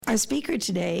Our speaker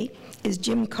today is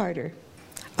Jim Carter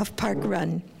of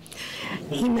Parkrun.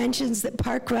 He mentions that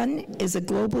Parkrun is a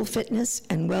global fitness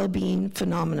and well-being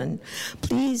phenomenon.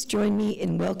 Please join me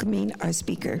in welcoming our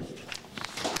speaker.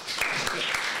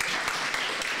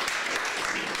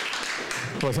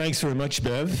 Well, thanks very much,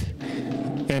 Bev,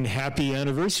 and happy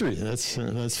anniversary,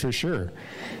 that's for sure.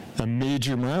 A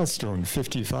major milestone,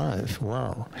 55,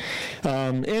 wow.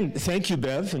 And thank you,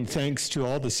 Bev, and thanks to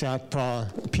all the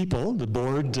SACPA people, the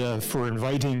board, for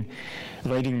inviting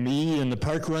me and the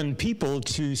Parkrun people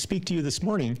to speak to you this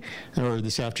morning, or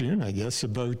this afternoon, I guess,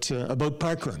 about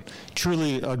Parkrun.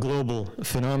 Truly a global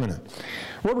phenomenon.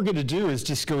 What we're going to do is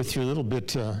just go through a little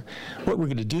bit, what we're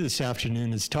going to do this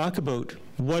afternoon is talk about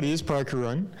what is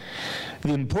Parkrun,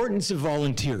 the importance of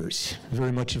volunteers,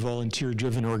 very much a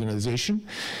volunteer-driven organization,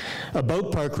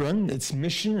 about Parkrun, its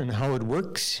mission and how it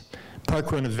works,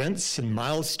 Parkrun events and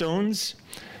milestones,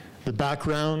 the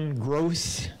background,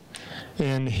 growth,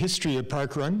 and history of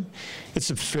Parkrun. It's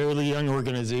a fairly young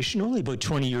organization, only about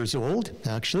 20 years old,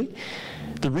 actually.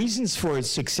 The reasons for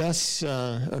its success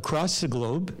across the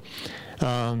globe,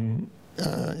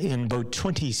 in about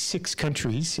 26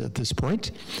 countries at this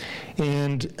point,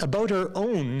 and about our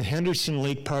own Henderson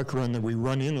Lake Parkrun that we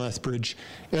run in Lethbridge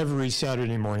every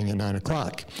Saturday morning at 9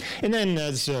 o'clock. And then,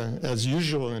 as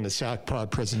usual in a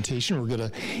SACPA presentation, we're going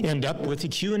to end up with a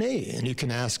Q&A, and you can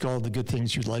ask all the good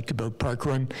things you'd like about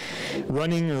Parkrun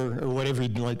running or whatever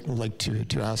you'd like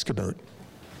to ask about.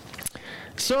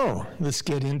 So let's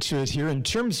get into it here in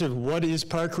terms of what is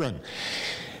Parkrun.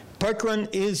 Parkrun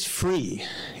is free,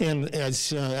 and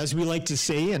as we like to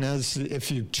say, and as if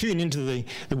you tune into the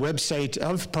website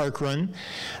of Parkrun,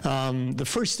 the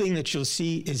first thing that you'll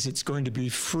see is it's going to be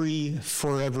free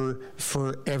forever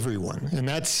for everyone, and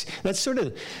that's sort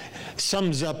of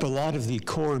sums up a lot of the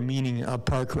core meaning of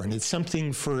Parkrun. It's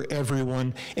something for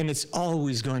everyone, and it's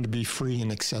always going to be free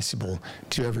and accessible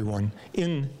to everyone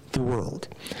in the world.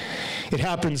 It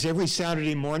happens every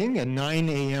Saturday morning at 9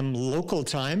 a.m. local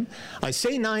time. I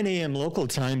say 9 a.m. local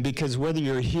time because whether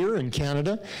you're here in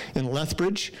Canada, in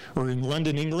Lethbridge, or in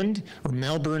London, England, or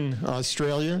Melbourne,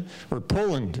 Australia, or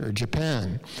Poland, or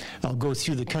Japan, I'll go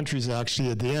through the countries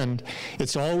actually at the end,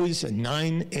 it's always at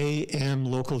 9 a.m.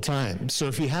 local time. So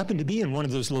if you happen to be in one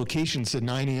of those locations at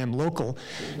 9 a.m. local,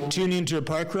 tune into a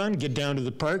parkrun, get down to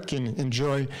the park, and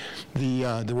enjoy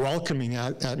the welcoming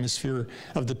atmosphere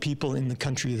of the people in the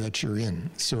country that you're in.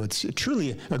 So it's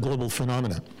truly a global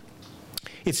phenomenon.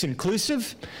 It's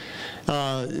inclusive.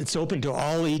 It's open to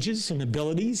all ages and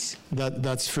abilities,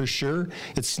 that's for sure.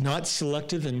 It's not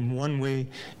selective in one way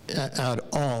at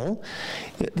all.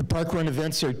 The parkrun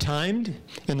events are timed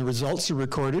and the results are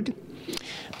recorded.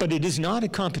 But it is not a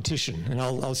competition, and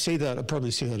I'll say that, I'll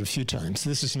probably say that a few times.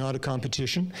 This is not a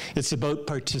competition. It's about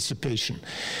participation.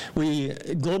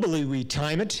 Globally, we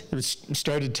time it. We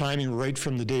started timing right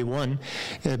from the day one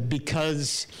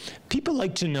because people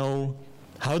like to know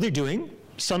how they're doing.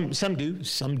 Some do,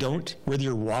 some don't, whether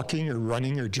you're walking or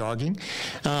running or jogging.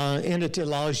 And it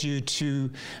allows you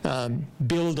to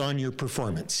build on your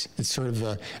performance. It's sort of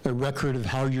a record of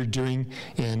how you're doing,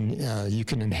 and you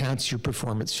can enhance your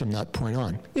performance from that point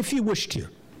on, if you wish to.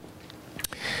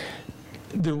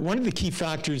 One of the key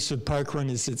factors of Parkrun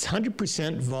is it's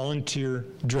 100% volunteer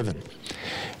driven.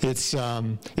 It's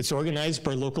organized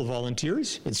by local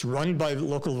volunteers. It's run by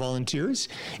local volunteers,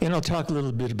 and I'll talk a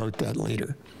little bit about that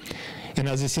later. And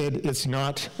as I said, it's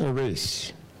not a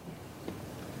race.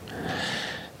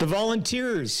 The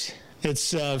volunteers,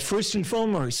 it's first and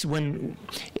foremost, when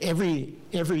every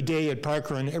day at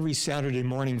Parkrun, every Saturday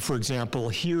morning, for example,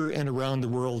 here and around the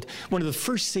world, one of the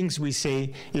first things we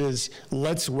say is,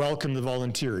 let's welcome the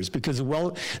volunteers, because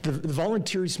the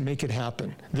volunteers make it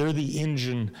happen. They're the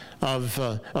engine of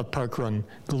Parkrun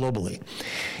globally.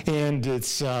 And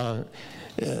it's,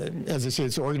 as I say,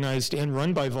 it's organized and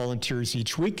run by volunteers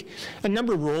each week. A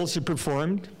number of roles are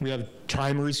performed. We have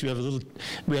timers. We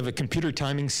have a computer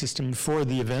timing system for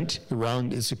the event.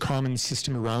 It's a common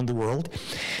system around the world,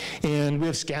 and we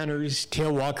have scanners,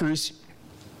 tail walkers.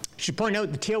 I should point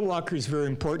out the tail walker is very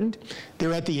important.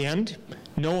 They're at the end.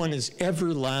 No one is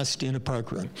ever last in a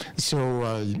parkrun,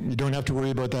 so you don't have to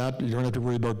worry about that. You don't have to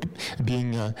worry about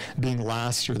being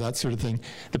last or that sort of thing.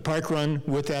 The parkrun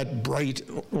with that bright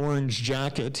orange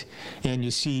jacket, and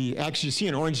you see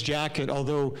an orange jacket,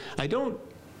 although I don't.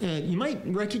 You might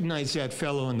recognize that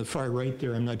fellow on the far right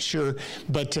there, I'm not sure,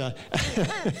 but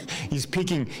he's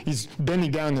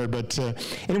bending down there, but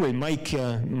anyway,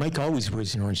 Mike always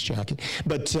wears an orange jacket.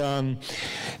 But, and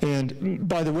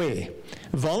by the way,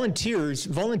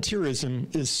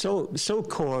 volunteerism is so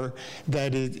core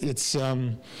that it's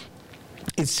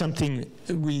it's something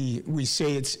we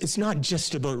say it's not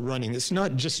just about running, it's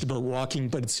not just about walking,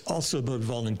 but it's also about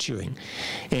volunteering,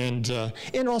 and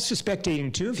also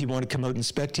spectating too. If you want to come out and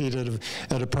spectate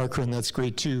at a park run, that's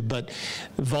great too. But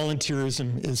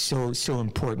volunteerism is so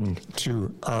important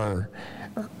to our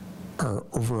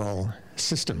overall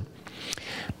system.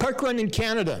 Parkrun in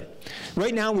Canada.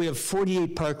 Right now we have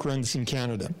 48 parkruns in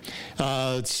Canada.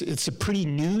 It's a pretty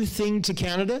new thing to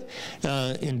Canada.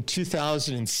 In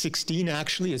 2016,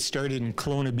 actually, it started in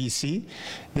Kelowna, BC,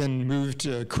 then moved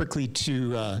quickly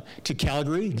to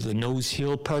Calgary, the Nose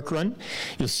Hill Parkrun.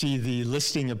 You'll see the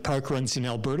listing of parkruns in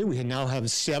Alberta. We now have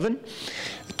 7.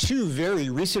 2 very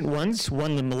recent ones.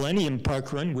 One, the Millennium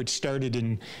Parkrun, which started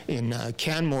in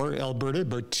Canmore, Alberta,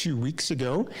 about 2 weeks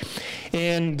ago,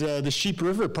 and the Sheep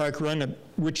River Parkrun,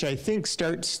 which I think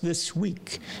starts this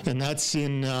week, and that's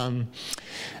in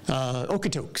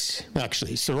Okotoks,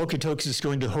 actually. So Okotoks is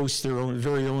going to host their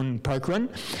very own parkrun,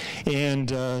 and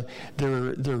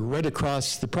they're right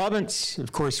across the province.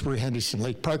 Of course, we're Henderson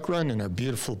Lake Parkrun in our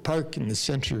beautiful park in the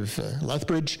center of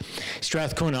Lethbridge.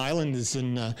 Strathcona Island is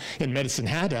in Medicine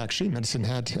Hat, actually, Medicine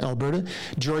Hat, Alberta.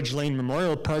 George Lane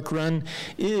Memorial Parkrun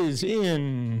is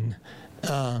in,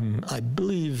 I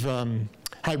believe,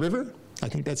 High River. I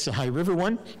think that's the High River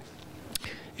one.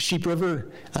 Sheep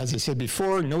River, as I said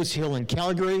before, Nose Hill in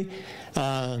Calgary,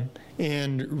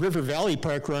 and River Valley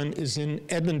Parkrun is in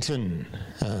Edmonton,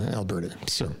 Alberta.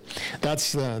 So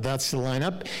that's the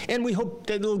lineup, and we hope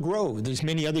that it'll grow. There's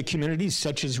many other communities,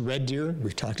 such as Red Deer.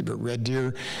 We've talked about Red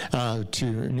Deer to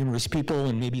numerous people,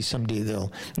 and maybe someday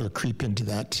they'll creep into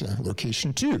that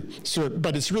location too. So,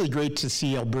 but it's really great to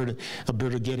see Alberta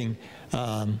getting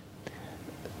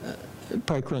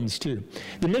parkruns too.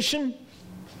 The mission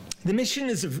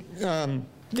is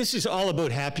this is all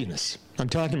about happiness. I'm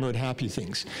talking about happy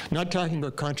things, not talking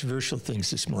about controversial things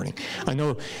this morning. I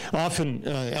know often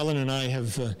Ellen and I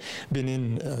have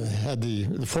had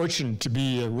the fortune to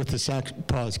be with the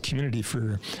SACPAWS community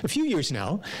for a few years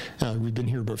now. We've been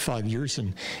here about 5 years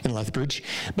in Lethbridge,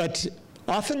 but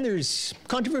often there's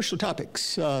controversial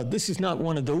topics. This is not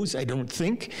one of those, I don't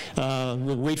think.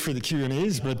 We'll wait for the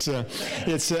Q&As, but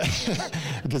it's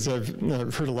because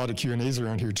I've heard a lot of Q&As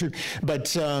around here too.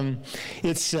 But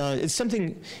it's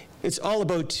something. It's all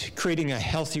about creating a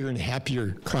healthier and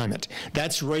happier climate.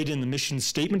 That's right in the mission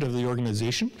statement of the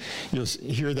organization. You'll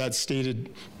hear that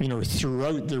stated,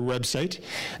 throughout their website,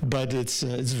 but it's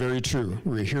very true.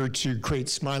 We're here to create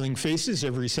smiling faces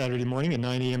every Saturday morning at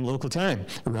 9 a.m. local time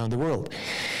around the world.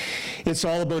 It's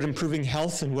all about improving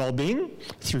health and well-being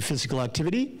through physical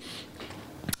activity.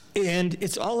 And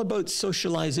it's all about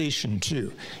socialization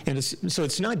too. And so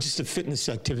it's not just a fitness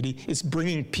activity, it's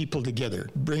bringing people together,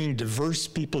 bringing diverse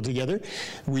people together.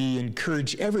 We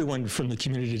encourage everyone from the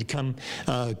community to come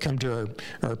to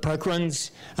our park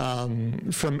runs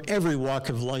from every walk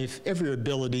of life, every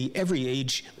ability, every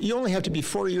age. You only have to be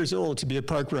 4 years old to be a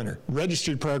park runner,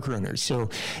 registered park runner. So,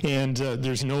 and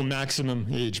there's no maximum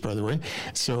age, by the way.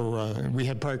 So we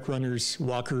have park runners,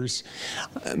 walkers.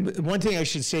 One thing I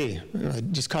should say,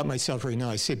 just myself right now,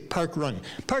 I say Park Run.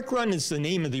 Park Run is the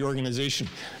name of the organization,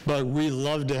 but we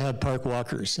love to have park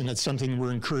walkers, and it's something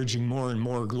we're encouraging more and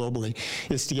more globally,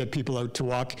 is to get people out to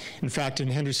walk. In fact, in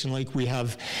Henderson Lake, we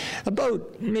have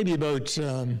maybe about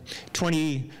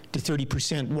 20 to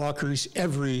 30% walkers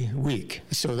every week.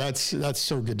 So that's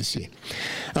so good to see.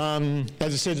 As I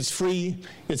said, it's free,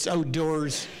 it's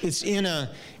outdoors, it's in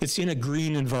a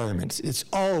green environment. It's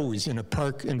always in a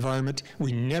park environment.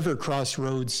 We never cross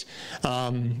roads.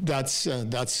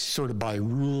 That's sort of by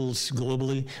rules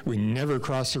globally. We never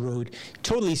cross the road.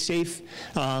 Totally safe.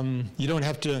 You don't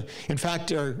have to. In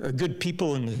fact, our good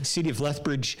people in the city of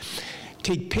Lethbridge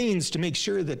take pains to make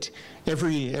sure that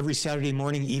every Saturday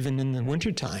morning, even in the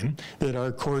wintertime, that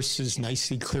our course is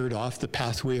nicely cleared off. The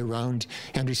pathway around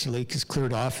Henderson Lake is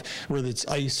cleared off, whether it's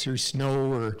ice or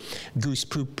snow or goose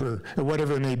poop or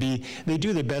whatever it may be. They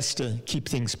do their best to keep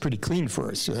things pretty clean for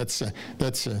us. So that's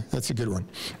a good one.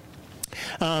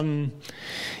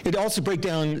 It also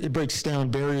breaks down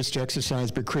barriers to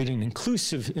exercise by creating an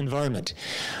inclusive environment.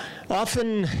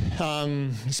 Often,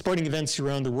 sporting events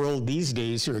around the world these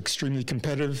days are extremely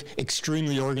competitive,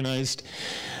 extremely organized,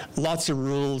 lots of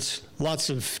rules, lots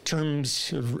of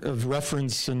terms of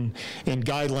reference and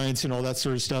guidelines and all that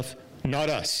sort of stuff.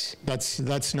 Not us.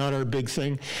 That's not our big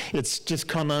thing. It's just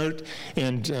come out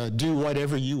and do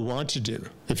whatever you want to do.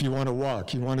 If you want to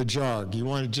walk, you want to jog, you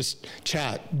want to just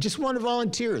chat, just want to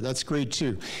volunteer, that's great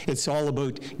too. It's all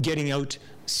about getting out,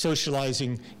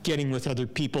 socializing, getting with other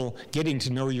people, getting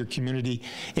to know your community,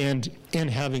 and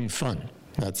having fun.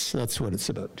 That's what it's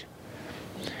about.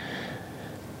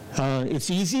 It's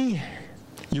easy.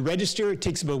 You register. It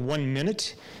takes about 1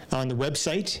 minute on the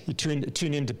website. You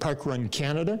tune into Parkrun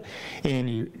Canada, and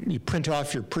you print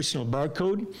off your personal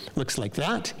barcode. Looks like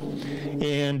that.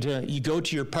 And you go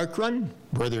to your Parkrun,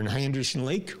 whether in Henderson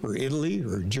Lake or Italy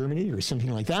or Germany or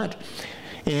something like that.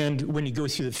 And when you go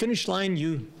through the finish line,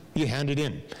 you hand it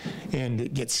in, and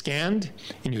it gets scanned,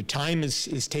 and your time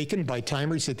is taken by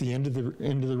timers at the end of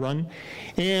the run.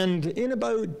 And in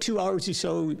about 2 hours or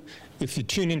so, if you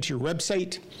tune into your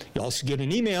website, you also get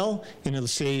an email, and it'll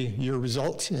say your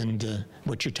result and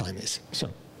what your time is.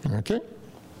 So, okay.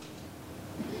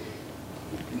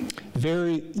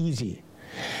 Very easy.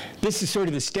 This is sort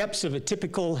of the steps of a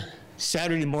typical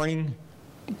Saturday morning.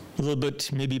 A little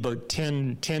bit, maybe about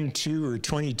 10:02 or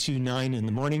 22:09 in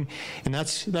the morning, and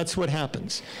that's what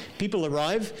happens. People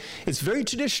arrive. It's very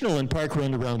traditional in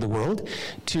parkrun around the world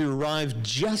to arrive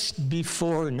just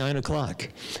before 9 o'clock.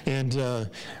 And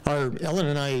Ellen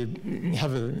and I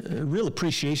have a real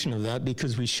appreciation of that,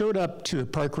 because we showed up to a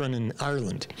parkrun in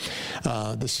Ireland.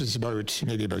 This is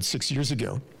maybe about 6 years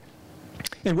ago.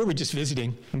 And we were just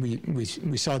visiting, and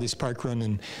we saw this parkrun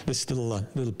in this little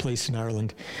place in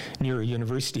Ireland near a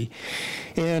university.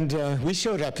 And we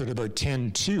showed up at about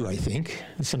 10:02, I think,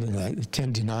 something like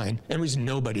 10:09, and there was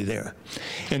nobody there.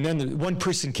 And then one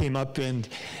person came up and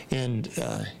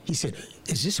he said,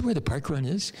 "Is this where the parkrun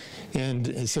is?"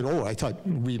 And I said, "Oh,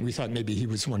 we thought maybe he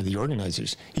was one of the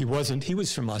organizers." He wasn't. He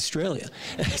was from Australia.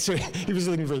 So he was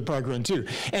looking for the parkrun too.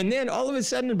 And then all of a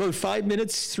sudden, about 3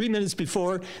 minutes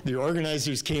before, the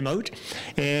organizers came out,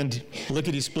 and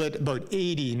lickety-split, about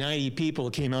 80, 90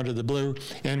 people came out of the blue,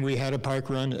 and we had a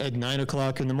parkrun at 9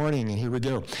 o'clock in the morning, and here we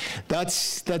go.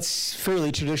 That's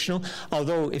fairly traditional,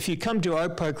 although if you come to our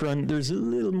parkrun, there's a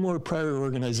little more prior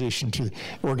organization to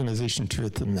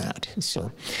it than that.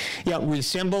 So, yeah, we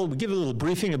assemble, we give a little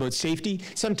briefing about safety.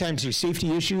 Sometimes there's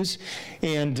safety issues,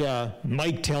 and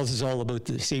Mike tells us all about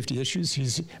the safety issues.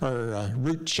 He's our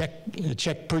route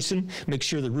check person, make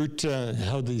sure the route,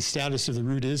 how the status of the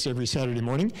route is every Saturday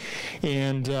morning,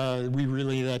 and we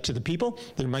relay that to the people.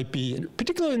 There might be,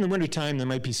 particularly in the wintertime, there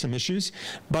might be some issues.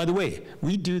 By the way,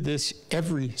 we do this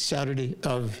every Saturday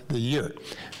of the year.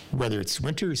 Whether it's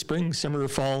winter, spring, summer, or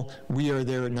fall, we are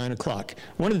there at 9 o'clock.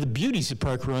 One of the beauties of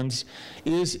parkruns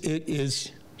is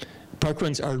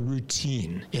parkruns are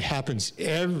routine. It happens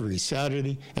every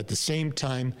Saturday at the same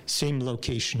time, same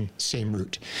location, same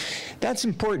route. That's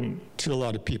important to a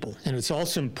lot of people, and it's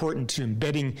also important to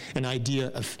embedding an idea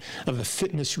of a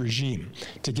fitness regime,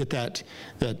 to get that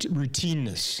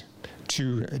routineness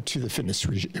to the fitness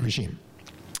regime.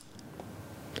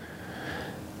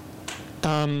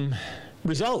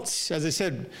 Results, as I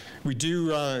said, we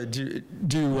do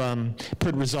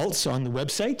put results on the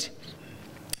website.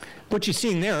 What you're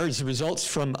seeing there is the results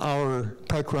from our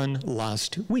parkrun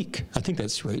last week. I think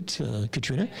that's right,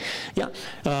 Katrina. Yeah.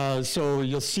 So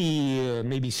you'll see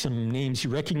maybe some names you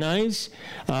recognize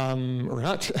or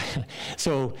not.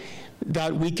 So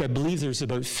that week, I believe there's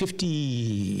about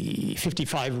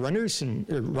 55 runners and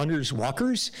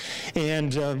walkers.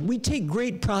 And we take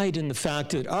great pride in the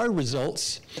fact that our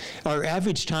results, our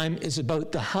average time is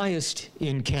about the highest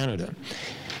in Canada.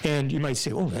 And you might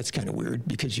say, oh, that's kind of weird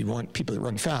because you want people to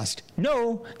run fast.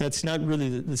 No, that's not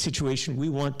really the situation. We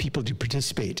want people to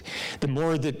participate. The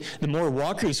more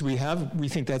walkers we have, we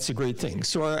think that's a great thing.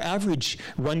 So our average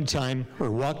run time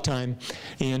or walk time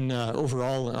in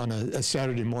overall on a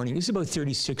Saturday morning is about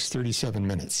 36, 37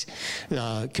 minutes,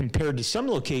 compared to some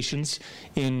locations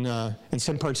in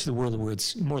some parts of the world where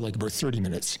it's more like about 30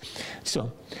 minutes.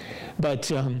 So,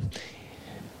 but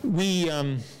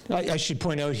I should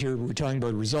point out here, we're talking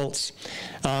about results.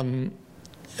 One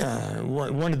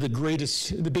of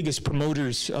the biggest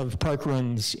promoters of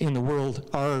parkruns in the world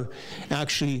are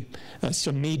actually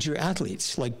some major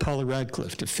athletes, like Paula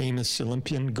Radcliffe, a famous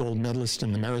Olympian gold medalist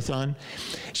in the marathon.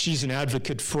 She's an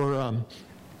advocate for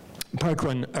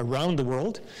parkrun around the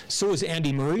world. So is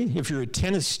Andy Murray. If you're a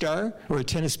tennis star, or a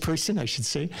tennis person, I should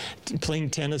say, playing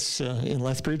tennis in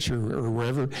Lethbridge or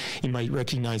wherever, you might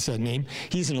recognize that name.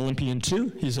 He's an Olympian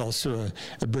too. He's also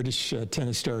a British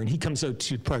tennis star, and he comes out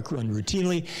to parkrun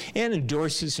routinely and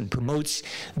endorses and promotes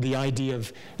the idea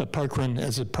of a parkrun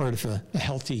as a part of a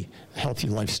healthy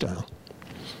lifestyle.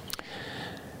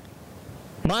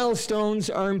 Milestones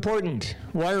are important.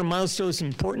 Why are milestones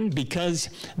important? Because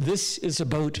this is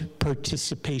about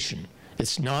participation.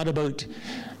 It's not about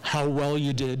how well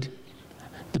you did,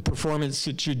 the performance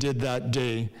that you did that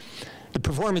day. The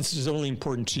performance is only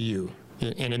important to you,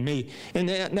 and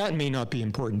that may not be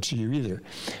important to you either.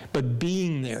 But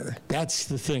being there, that's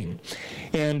the thing.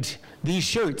 And these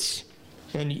shirts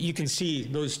And you can see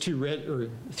those three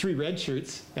red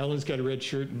shirts. Ellen's got a red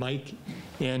shirt, Mike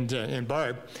and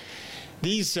Barb.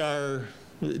 These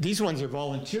ones are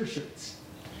volunteer shirts.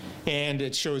 And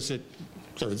it shows that,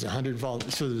 so there's 100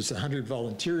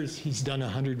 volunteers. He's done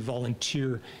 100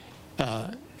 volunteer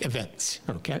events,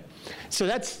 okay? So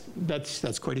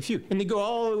that's quite a few. And they go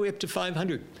all the way up to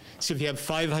 500. So if you have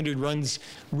 500 runs,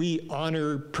 we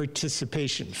honor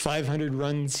participation. 500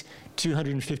 runs,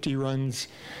 250 runs,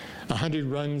 100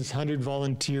 runs, 100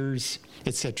 volunteers,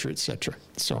 et cetera, et cetera.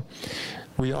 So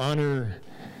we honor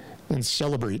and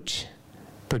celebrate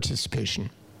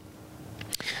participation.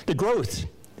 The growth.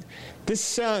 This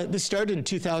started in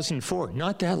 2004,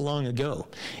 not that long ago,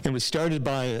 and was started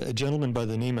by a gentleman by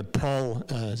the name of Paul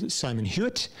Simon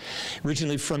Hewitt,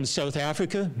 originally from South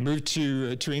Africa, moved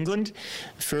to England,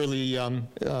 fairly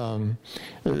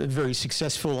very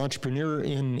successful entrepreneur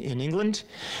in England,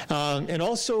 and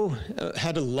also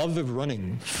had a love of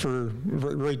running for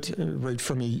right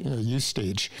from a youth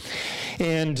stage.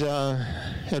 And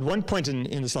at one point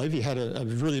in his life, he had a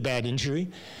really bad injury.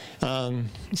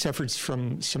 Suffered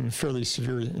from some fairly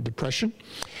severe depression.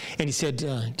 And he said,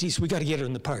 geez, we got to get out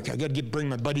in the park. I got to bring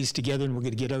my buddies together and we're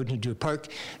going to get out into a park.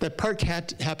 That park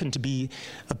happened to be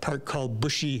a park called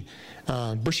Bushy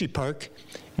Park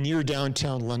near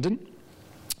downtown London,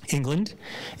 England.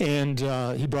 And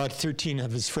he brought 13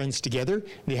 of his friends together.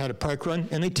 They had a park run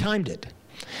and they timed it.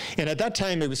 And at that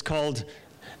time it was called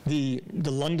the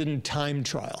London Time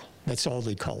Trial. That's all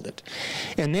they called it.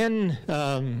 And then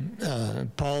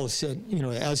Paul said, you know,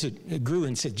 as it grew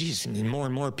and said, geez, more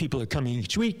and more people are coming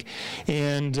each week.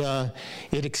 And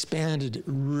it expanded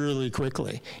really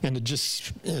quickly. And it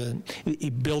just,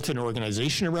 it built an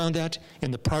organization around that.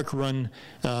 And the Parkrun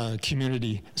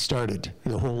community started,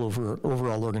 the whole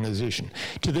overall organization.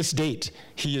 To this date,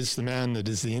 he is the man that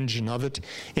is the engine of it.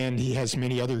 And he has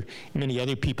many other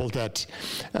people that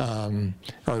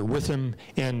are with him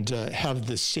and have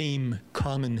the same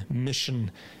common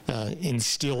mission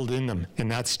instilled in them,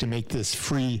 and that's to make this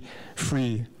free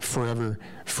forever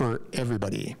for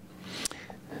everybody.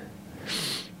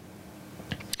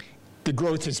 The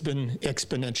growth has been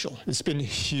exponential. It's been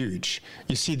huge.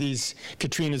 You see these,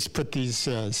 Katrina's put these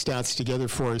stats together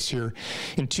for us here.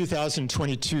 In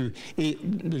 2022,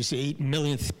 there's the 8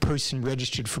 millionth person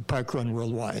registered for Parkrun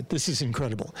worldwide. This is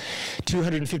incredible.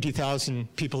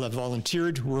 250,000 people have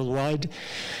volunteered worldwide.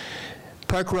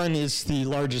 Parkrun is the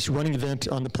largest running event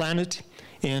on the planet,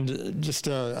 and just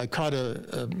I caught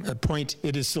a point.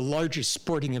 It is the largest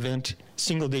sporting event,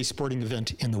 single-day sporting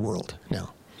event in the world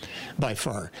now, by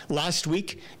far. Last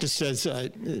week, just says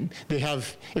they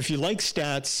have, if you like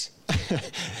stats,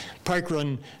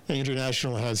 Parkrun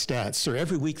International has stats. So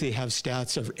every week they have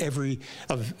stats of every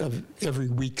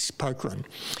week's Parkrun.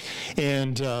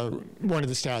 And one of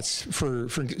the stats,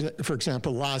 for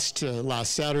example, last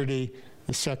Saturday,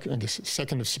 the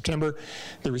 2nd of September,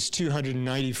 there was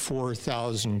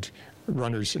 294,000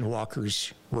 runners and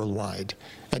walkers worldwide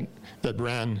that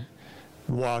ran,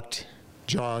 walked,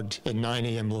 jogged at 9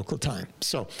 a.m. local time.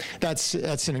 So that's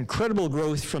an incredible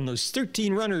growth from those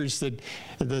 13 runners that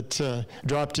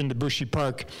dropped into Bushy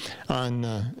Park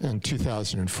in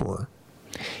 2004.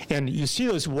 And you see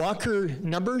those walker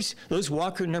numbers? Those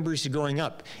walker numbers are going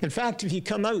up. In fact, if you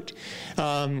come out,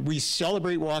 we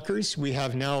celebrate walkers. We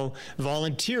have now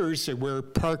volunteers that wear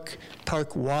park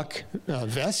walk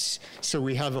vests. So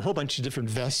we have a whole bunch of different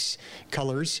vests,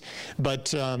 colors.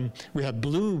 But we have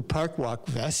blue park walk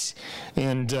vests.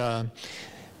 And they're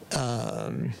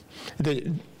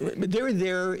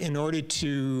there in order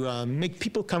to make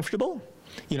people comfortable.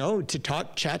 You know, to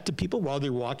chat to people while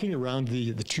they're walking around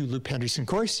the two-loop Henderson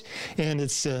course, and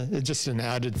it's just an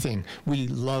added thing. We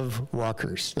love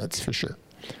walkers, that's for sure.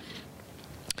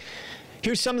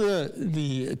 Here's some of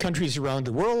the countries around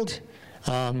the world.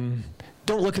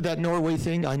 Don't look at that Norway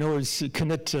thing. I know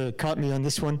Knut caught me on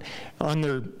this one. On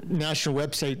their national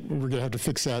website, we're going to have to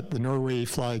fix that. The Norway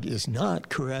flag is not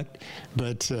correct.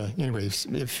 But anyways,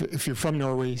 if you're from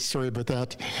Norway, sorry about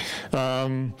that.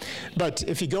 But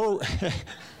if you go...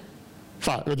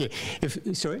 okay.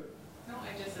 Sorry? No,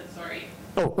 I just said sorry.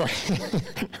 Oh, right.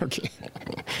 Okay.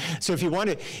 So if you go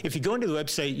into the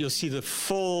website, you'll see the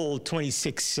full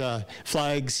 26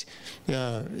 flags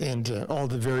and all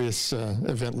the various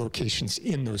event locations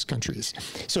in those countries.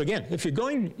 So again, if you're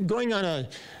going on a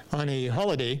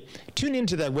holiday, tune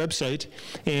into that website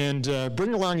and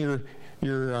bring along your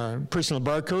personal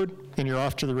barcode, and you're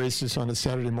off to the races on a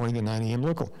Saturday morning at 9 a.m.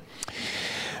 local.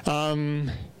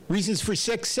 Reasons for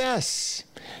success.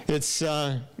 It's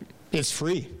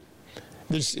free.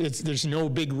 There's no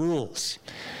big rules.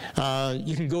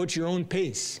 You can go at your own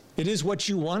pace. It is what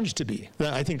you want it to be.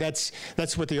 I think that's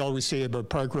what they always say about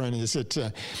parkrun, is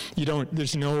that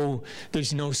there's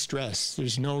no stress.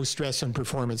 There's no stress on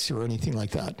performance or anything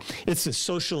like that. It's a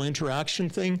social interaction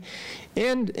thing,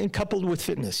 and coupled with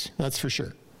fitness, that's for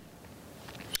sure.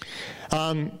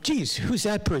 Geez, who's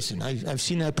that person? I've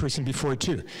seen that person before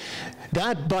too.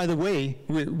 That, by the way,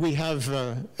 we have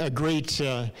a great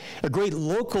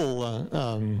local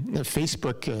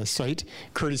Facebook site,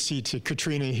 courtesy to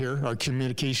Katrina here, our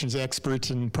communications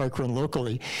expert in Parkrun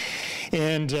locally,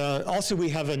 and also we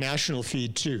have a national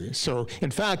feed too. So,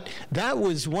 in fact, that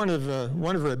was one of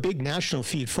our big national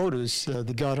feed photos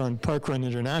that got on Parkrun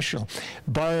International.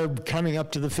 Barb coming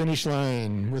up to the finish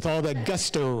line with all that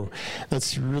gusto.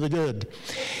 That's really good.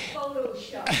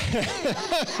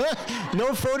 No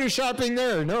photoshopping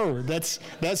there. No, that's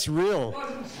real.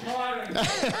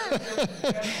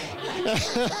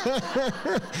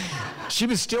 She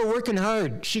was still working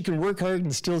hard. She can work hard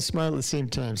and still smile at the same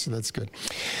time, so that's good.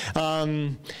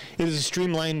 It is a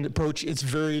streamlined approach. It's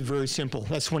very, very simple.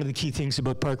 That's one of the key things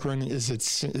about Parkrun, is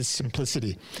its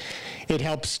simplicity. It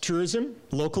helps tourism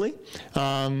locally.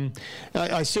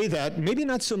 I say that, maybe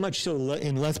not so much so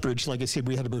in Lethbridge. Like I said,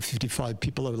 we had about 55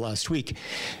 people out last week.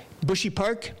 Bushy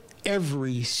Park,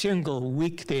 every single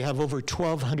week they have over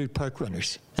 1,200 park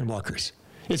runners and walkers.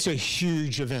 It's a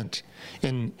huge event,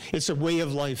 and it's a way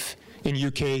of life in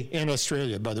UK and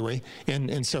Australia, by the way,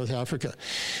 and South Africa.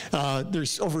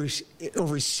 There's over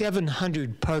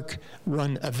 700 park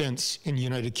run events in the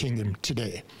United Kingdom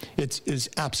today. It is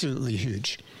absolutely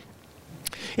huge.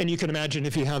 And you can imagine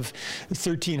if you have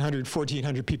 1,300,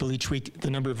 1,400 people each week, the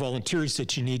number of volunteers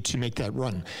that you need to make that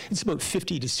run. It's about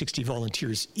 50 to 60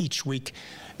 volunteers each week,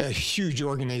 a huge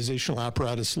organizational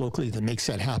apparatus locally that makes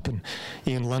that happen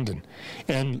in London.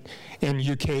 And in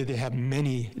UK, they have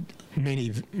many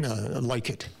like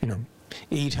it,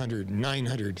 800,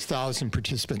 900, 1,000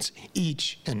 participants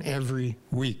each and every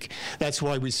week. That's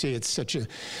why we say it's such a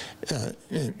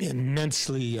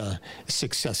immensely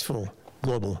successful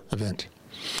global event.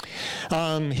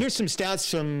 Here's some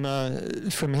stats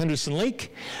from Henderson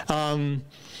Lake. I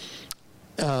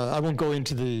won't go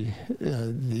into the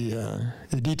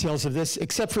details of this,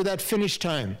 except for that finish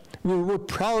time. We're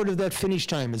proud of that finish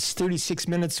time. It's 36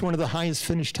 minutes, one of the highest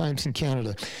finish times in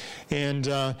Canada. And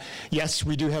yes,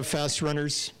 we do have fast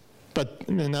runners,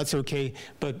 and that's okay.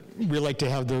 But we like to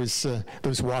have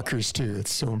those walkers too.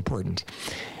 It's so important.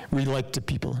 We like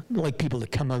people to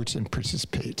come out and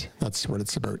participate. That's what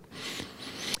it's about.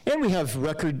 And we have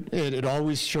record. It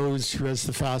always shows who has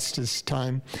the fastest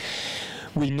time.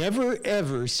 We never,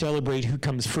 ever celebrate who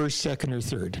comes first, second, or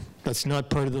third. That's not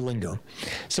part of the lingo.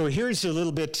 So here's a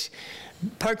little bit.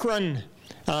 Parkrun,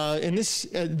 and this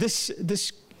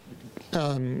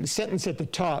sentence at the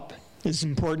top is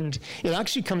important. It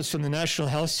actually comes from the National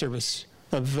Health Service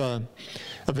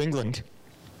of England,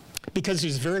 because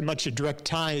there's very much a direct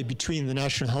tie between the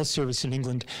National Health Service in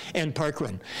England and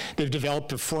Parkrun. They've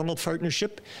developed a formal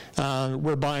partnership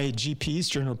whereby GPs,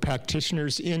 general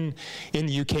practitioners in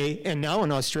the UK and now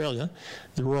in Australia,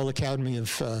 the Royal Academy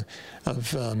of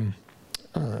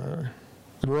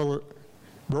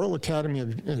Royal Academy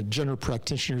of General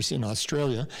Practitioners in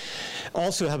Australia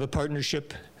also have a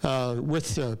partnership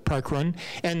with Parkrun,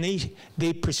 and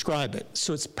they prescribe it.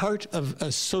 So it's part of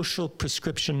a social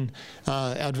prescription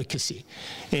advocacy.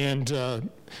 And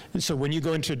so when you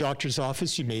go into a doctor's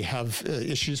office, you may have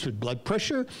issues with blood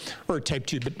pressure or type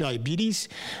 2 diabetes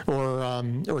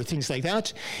or things like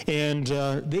that, and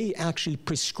they actually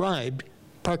prescribe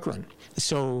Parkrun.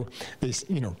 So this,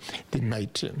 they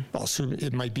might also,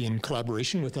 it might be in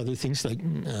collaboration with other things like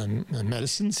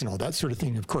medicines and all that sort of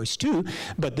thing, of course, too.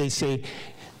 But they say,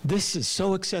 this is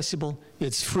so accessible,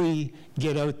 it's free,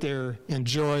 get out there,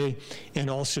 enjoy, and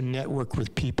also network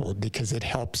with people, because it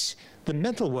helps the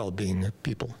mental well-being of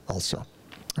people also.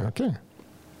 Okay.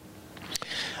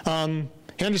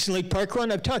 Henderson Lake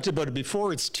Parkrun, I've talked about it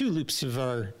before. It's 2 loops of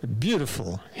our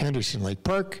beautiful Henderson Lake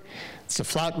Park. It's a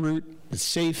flat route, it's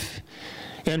safe,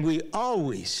 and we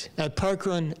always, at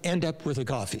Parkrun, end up with a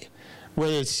coffee,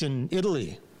 whether it's in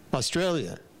Italy,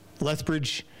 Australia,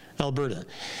 Lethbridge, Alberta.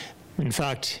 In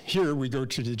fact, here we go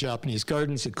to the Japanese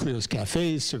gardens at Cleo's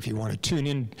Cafes, so if you want to tune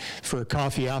in for a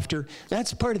coffee after,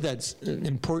 that's part of that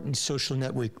important social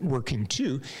networking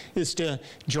too, is to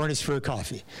join us for a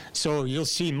coffee. So you'll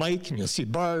see Mike, and you'll see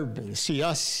Barb, and you'll see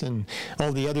us, and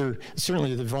all the other,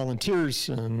 certainly the volunteers,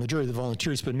 majority of the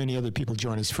volunteers, but many other people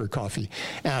join us for a coffee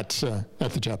at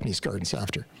the Japanese gardens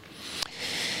after.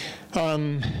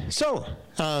 It's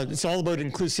all about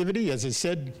inclusivity, as I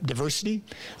said, diversity.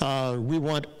 We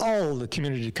want all the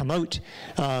community to come out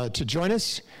to join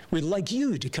us. We'd like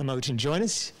you to come out and join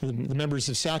us, the members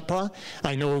of SACPA.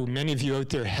 I know many of you out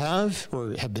there have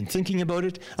or have been thinking about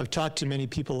it. I've talked to many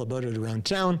people about it around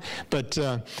town. But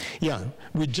yeah,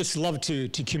 we'd just love to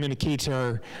communicate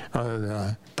our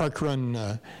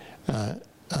Parkrun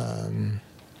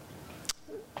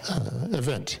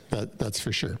event, that's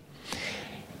for sure.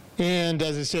 And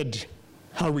as I said,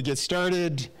 how we get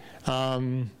started,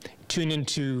 tune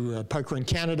into Parkrun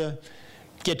Canada,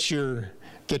 get your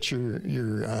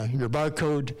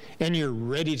barcode, and you're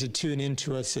ready to tune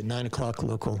into us at 9 o'clock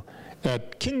local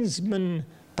at Kinsman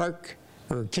Park,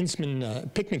 or Kinsman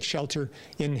Picnic Shelter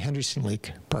in Henderson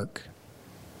Lake Park.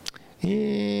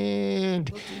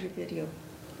 And we'll do the video.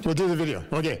 We'll do the video.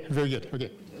 Okay, very good. Okay.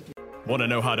 Want to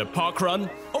know how to parkrun?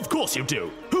 Of course you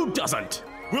do. Who doesn't?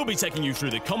 We'll be taking you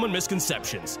through the common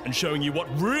misconceptions and showing you what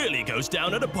really goes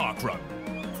down at a parkrun.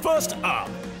 First up,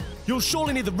 you'll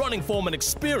surely need the running form and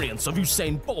experience of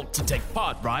Usain Bolt to take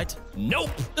part, right? Nope.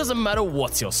 Doesn't matter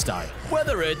what's your style.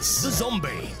 Whether it's the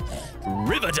zombie,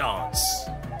 river dance,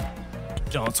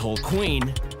 dancehall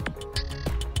queen,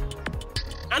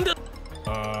 and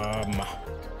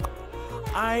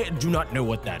I do not know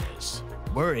what that is.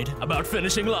 Worried about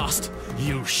finishing last?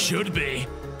 You should be.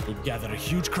 We'll gather a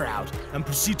huge crowd and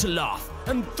proceed to laugh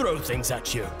and throw things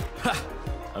at you. Ha!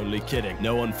 Only kidding.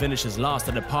 No one finishes last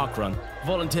at a parkrun.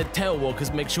 Volunteer tail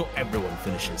walkers make sure everyone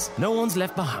finishes. No one's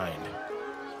left behind.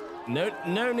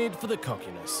 No need for the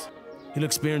cockiness. You'll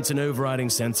experience an overriding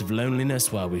sense of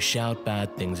loneliness while we shout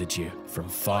bad things at you from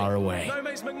far away. No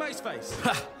Mace McMace face.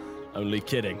 Ha! Only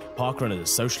kidding. Parkrun is a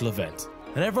social event,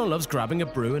 and everyone loves grabbing a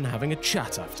brew and having a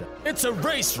chat after. It's a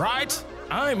race, right?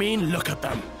 I mean, look at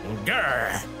them.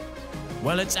 Grr.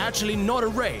 Well, it's actually not a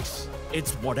race.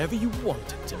 It's whatever you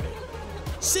want it to be.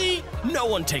 See? No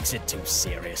one takes it too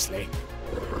seriously.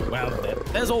 Well,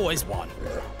 there's always one.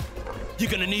 You're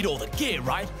gonna need all the gear,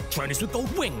 right? Trainers with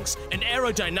gold wings, an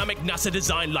aerodynamic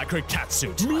NASA-designed lycra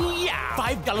catsuit. Meow!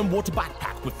 5-gallon water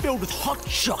backpack filled with hot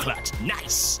chocolate.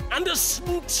 Nice! And a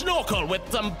snorkel with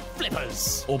some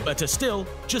flippers. Or better still,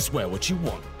 just wear what you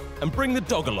want. And bring the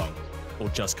dog along. Or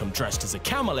just come dressed as a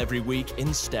camel every week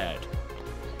instead.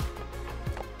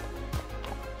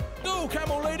 Go,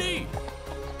 camel lady!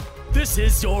 This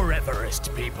is your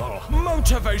Everest, people.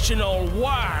 Motivational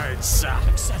words,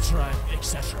 etc.,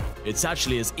 etc. It's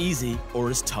actually as easy or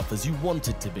as tough as you want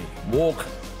it to be. Walk,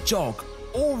 jog,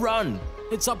 or run.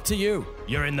 It's up to you.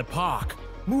 You're in the park,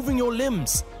 moving your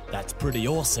limbs. That's pretty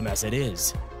awesome as it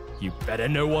is. You better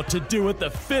know what to do at the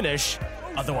finish,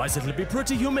 otherwise it'll be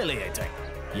pretty humiliating.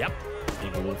 Yep,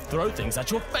 people will throw things at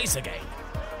your face again.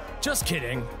 Just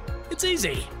kidding. It's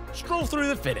easy. Stroll through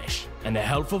the finish, and a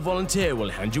helpful volunteer will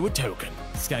hand you a token.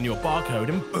 Scan your barcode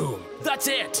and boom, that's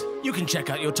it! You can check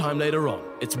out your time later on.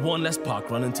 It's one less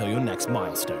parkrun until your next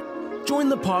milestone. Join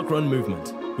the parkrun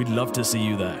movement. We'd love to see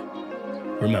you there.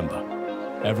 Remember,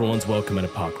 everyone's welcome at a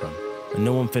parkrun, and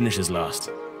no one finishes last.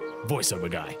 Voiceover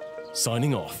guy,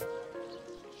 signing off.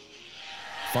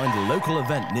 Find a local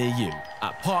event near you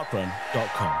at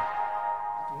parkrun.com.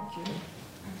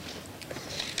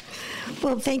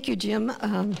 Well, thank you, Jim.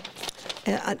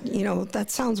 You know,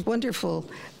 that sounds wonderful.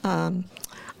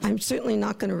 I'm certainly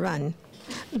not going to run,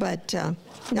 but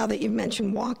now that you've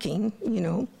mentioned walking, you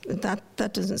know,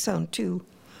 that doesn't sound too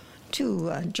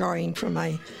jarring for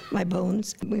my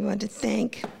bones. We want to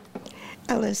thank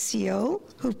LSCO,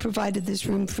 who provided this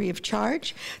room free of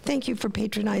charge. Thank you for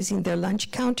patronizing their lunch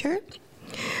counter.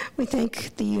 We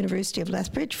thank the University of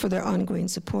Lethbridge for their ongoing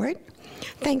support.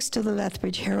 Thanks to the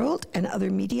Lethbridge Herald and other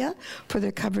media for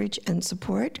their coverage and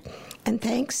support. And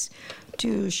thanks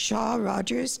to Shaw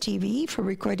Rogers TV for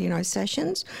recording our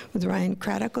sessions with Ryan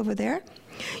Craddock over there.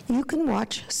 You can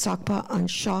watch SACPA on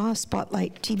Shaw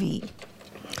Spotlight TV.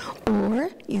 Or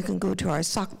you can go to our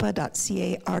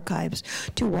sacpa.ca archives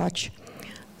to watch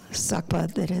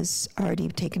SACPA that has already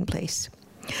taken place.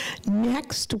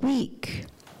 Next week,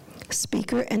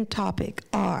 speaker and topic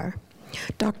are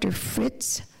Dr.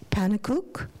 Fritz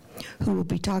Panakuk, who will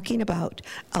be talking about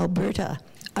Alberta,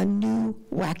 a new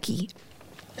wacky.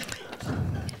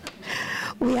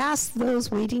 We ask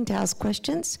those waiting to ask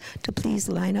questions to please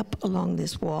line up along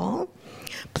this wall.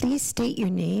 Please state your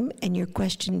name and your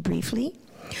question briefly.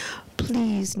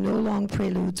 Please, no long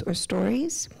preludes or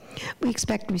stories. We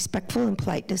expect respectful and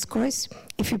polite discourse.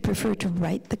 If you prefer to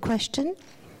write the question,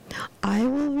 I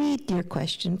will read your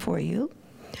question for you,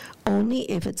 only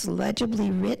if it's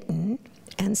legibly written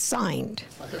and signed.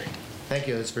 Thank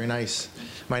you, that's very nice.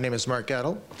 My name is Mark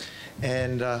Gattle,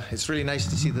 And it's really nice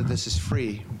to see that this is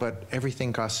free, but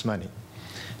everything costs money.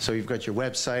 So you've got your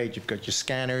website, you've got your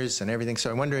scanners and everything.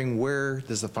 So I'm wondering, where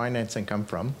does the financing come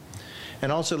from?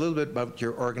 And also a little bit about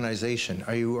your organization.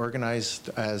 Are you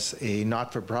organized as a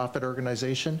not-for-profit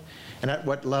organization? And at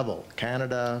what level?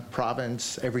 Canada,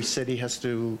 province, every city has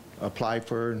to apply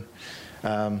for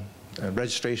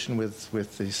registration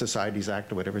with the Societies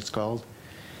Act or whatever it's called.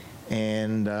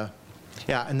 And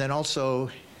yeah, and then also,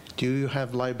 do you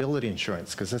have liability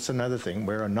insurance? Because that's another thing.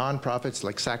 We're a nonprofits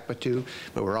like SACPA2,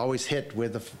 but we're always hit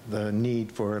with the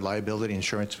need for liability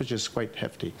insurance, which is quite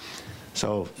hefty.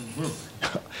 So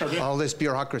okay. All this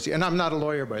bureaucracy, and I'm not a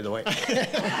lawyer, by the way.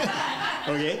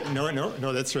 Okay,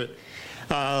 no, that's right.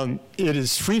 It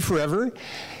is free forever,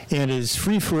 and it is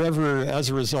free forever as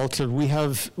a result of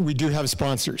we do have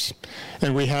sponsors.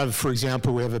 And we have, for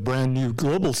example, we have a brand new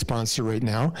global sponsor right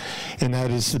now, and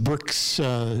that is the Brooks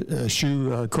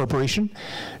Shoe Corporation,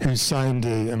 who signed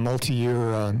a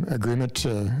multi-year agreement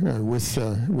with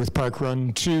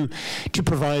Parkrun to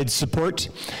provide support.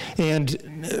 And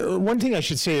one thing I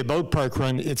should say about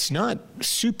Parkrun, it's not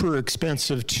super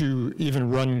expensive to even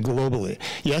run globally.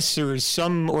 Yes, there is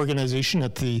some organization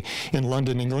in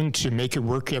London, England, to make it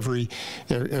work every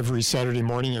Saturday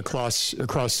morning across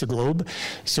the globe.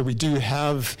 So we do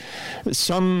have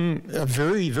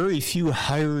very, very few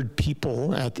hired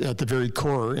people at the very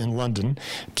core in London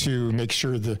to make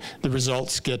sure the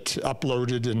results get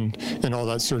uploaded and all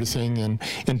that sort of thing,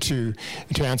 and to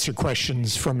answer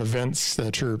questions from events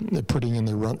that are putting in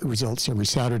the results every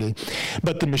Saturday.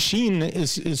 But the machine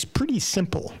is pretty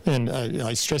simple, and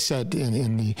I stress that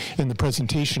in the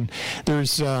presentation.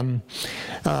 There's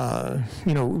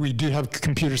we do have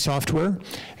computer software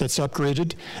that's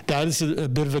upgraded. That is a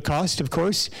bit of a cost, of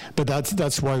course, but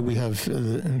that's why we have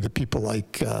the people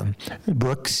like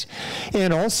Brooks.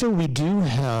 And also we do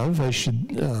have, I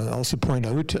should also point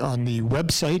out, on the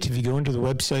website, if you go into the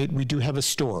website, we do have a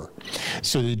store.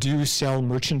 So they do sell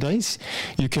merchandise.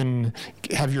 You can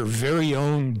have your very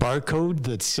own barcode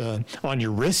that's on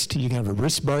your wrist. You can have a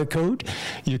wrist barcode.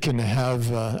 You can have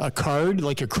a card,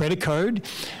 like a credit card.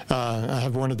 I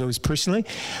have one of those personally.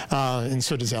 And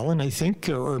so does Ellen, I think,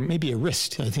 or maybe a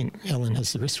wrist. I think Ellen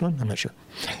has the wrist one. I'm not sure.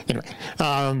 Anyway,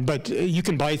 but you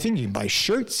can buy things. You can buy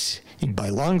shirts. You can buy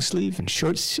long sleeve and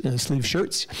short sleeve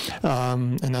shirts,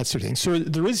 and that sort of thing. So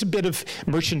there is a bit of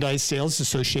merchandise sales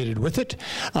associated with it.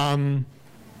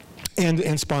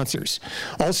 And sponsors.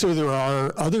 Also, there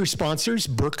are other sponsors.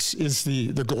 Brooks is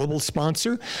the global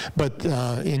sponsor, but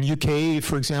in UK,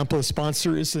 for example, a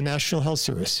sponsor is the National Health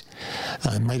Service.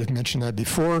 I might have mentioned that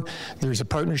before. There's a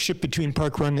partnership between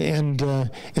Parkrun and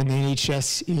the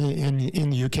NHS in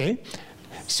the UK.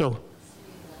 So.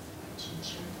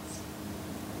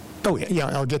 Oh, yeah,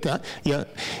 I'll get that. Yeah.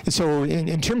 So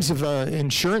in terms of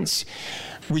insurance,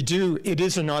 it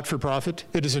is a not-for-profit.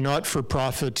 It is a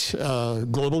not-for-profit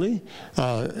globally.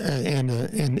 And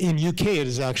in UK, it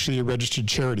is actually a registered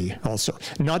charity also.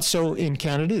 Not so in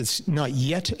Canada. It's not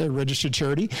yet a registered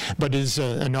charity, but is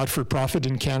a not-for-profit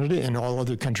in Canada and all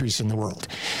other countries in the world.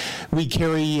 We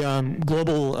carry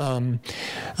global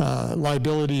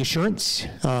liability assurance.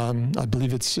 I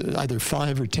believe it's either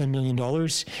 $5 or $10 million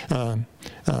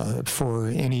for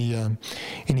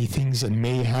any things that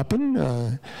may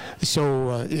happen.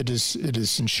 So it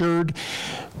is insured.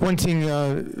 One thing,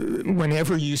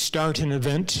 whenever you start an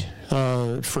event,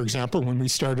 for example, when we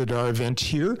started our event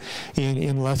here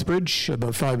in Lethbridge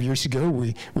about 5 years ago,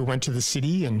 we went to the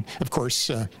city, and of course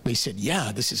they said,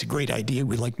 yeah, this is a great idea.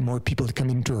 We'd like more people to come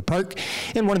into our park.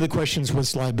 And one of the questions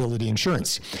was liability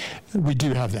insurance. We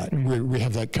do have that, and we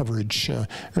have that coverage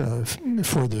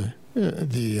for the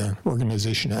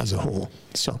organization as a whole.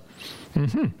 So,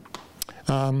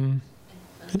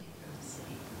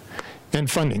 and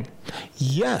funding.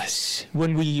 Yes,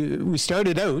 when we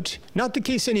started out, not the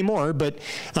case anymore, but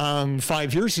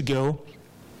 5 years ago,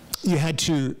 you had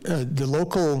to, the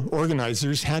local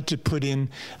organizers had to put in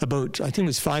about, I think it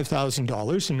was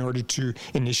 $5,000 in order to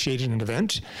initiate an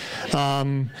event.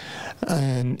 And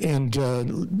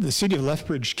the city of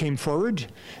Lethbridge came forward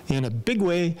in a big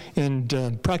way and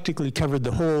practically covered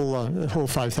the whole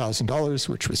 $5,000,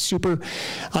 which was super.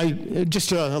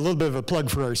 Just a little bit of a plug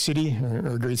for our city,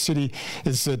 our great city,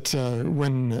 is that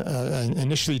when I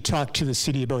initially talked to the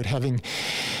city about having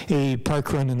a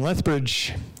park run in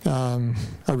Lethbridge,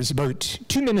 I was was about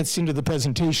 2 minutes into the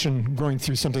presentation going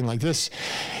through something like this,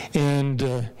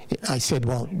 and I said,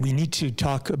 well, we need to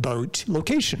talk about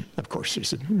location. Of course,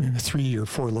 there's 3 or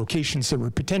 4 locations that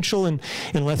were potential in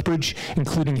Lethbridge,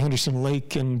 including Henderson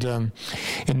Lake and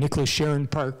Nicholas Sharon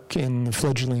Park and the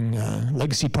fledgling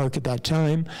Legacy Park at that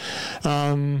time.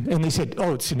 And they said,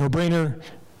 oh, it's a no-brainer.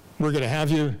 We're going to have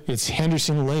you. It's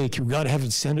Henderson Lake. You've got to have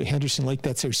it. Henderson Lake.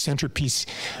 That's our centerpiece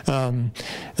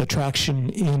attraction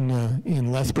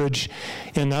in Lethbridge,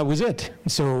 and that was it.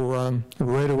 So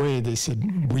right away they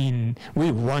said, we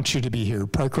want you to be here.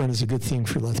 Parkrun is a good thing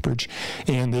for Lethbridge,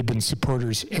 and they've been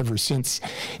supporters ever since.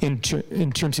 In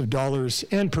terms of dollars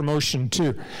and promotion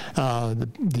too,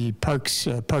 the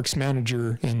parks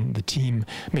manager and the team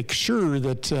make sure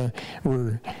that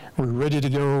we're ready to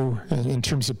go in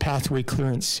terms of pathway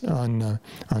clearance on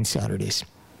Saturdays.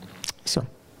 So,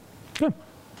 yeah.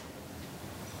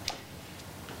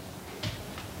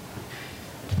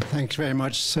 Thanks very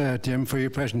much, Jim, for your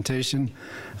presentation.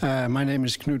 My name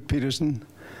is Knut Petersen,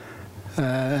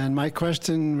 and my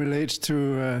question relates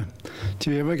to,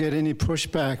 do you ever get any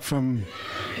pushback from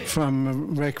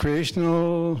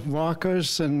recreational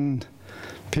walkers and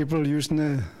people using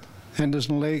the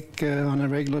Henderson Lake on a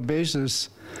regular basis?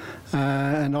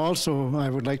 And also, I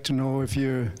would like to know if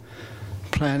you're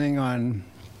planning on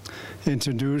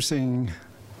introducing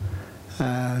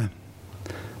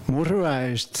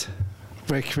motorized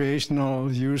recreational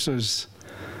users.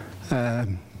 For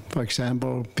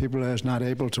example, people that's not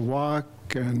able to walk,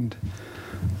 and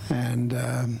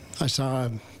I saw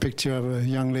a picture of a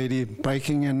young lady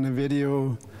biking in the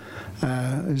video.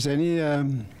 Is there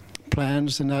any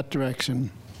plans in that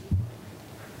direction?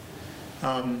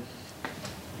 In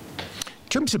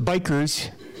terms of bikers,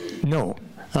 no.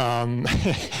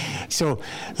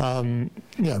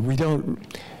 Yeah, we don't.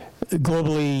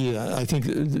 Globally, I think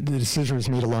the decision was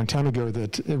made a long time ago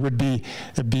that it would be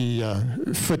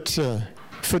foot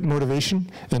motivation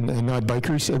and not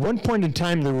bikers. At one point in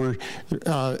time, there were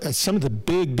at some of the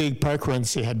big park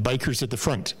runs, they had bikers at the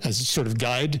front as a sort of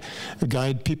guide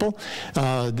people.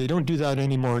 They don't do that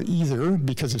anymore either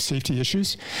because of safety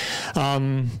issues.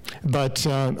 But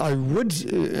I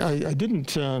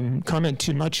didn't comment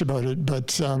too much about it,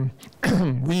 but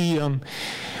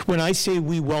when I say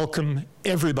we welcome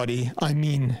everybody, I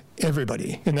mean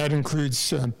everybody, and that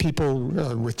includes people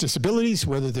with disabilities,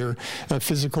 whether they're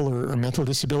physical or mental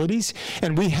disabilities.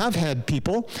 And we have had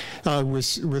people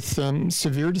with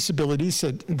severe disabilities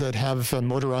that have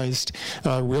motorized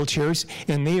wheelchairs,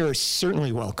 and they are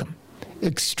certainly welcome.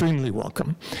 Extremely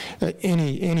welcome.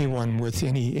 Anyone with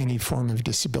any form of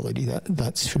disability,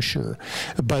 that's for sure.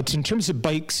 But in terms of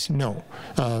bikes, no.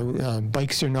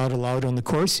 Bikes are not allowed on the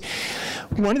course.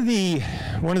 One of the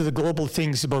global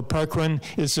things about Parkrun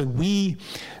is that we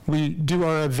do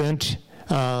our event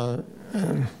and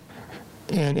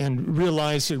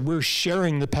realize that we're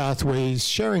sharing the pathways,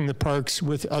 sharing the parks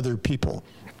with other people.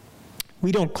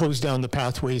 We don't close down the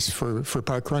pathways for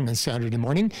Parkrun on Saturday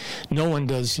morning. No one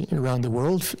does around the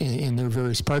world in their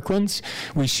various Parkruns.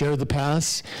 We share the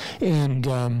paths, and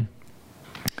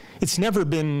it's never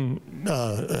been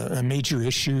a major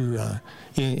issue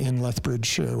in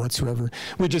Lethbridge whatsoever.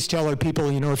 We just tell our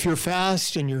people, if you're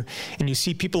fast and you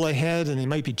see people ahead and they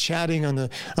might be chatting on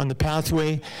the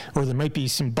pathway, or there might be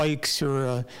some bikes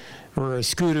or a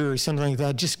scooter or something like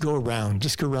that, just go around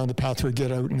the pathway, get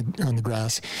out on the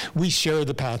grass. We share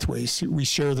the pathways. We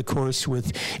share the course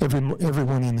with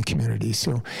everyone in the community.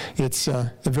 So it's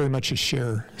very much a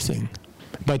share thing.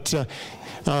 But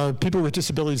people with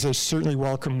disabilities are certainly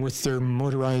welcome with their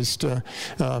motorized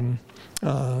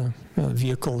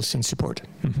vehicles and support.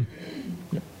 Mm-hmm.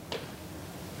 Yep.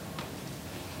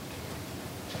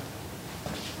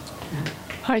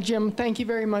 Hi, Jim. Thank you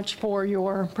very much for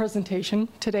your presentation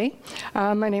today.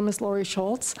 My name is Laurie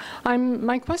Schultz.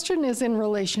 My question is in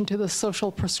relation to the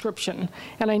social prescription,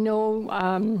 and I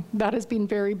know that has been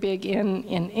very big in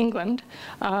England.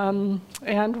 And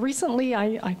recently,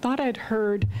 I thought I'd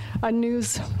heard a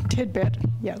news tidbit.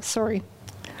 Yeah, sorry.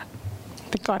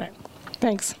 Got it.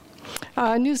 Thanks.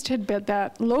 A news tidbit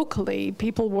that locally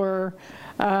people were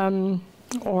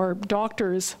or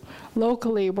doctors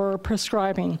locally were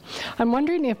prescribing. I'm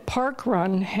wondering if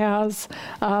Parkrun has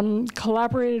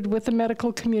collaborated with the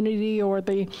medical community or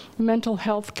the mental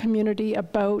health community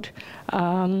about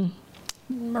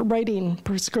writing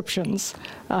prescriptions.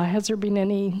 Has there been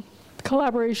any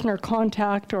collaboration or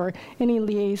contact or any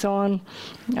liaison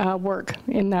work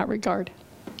in that regard?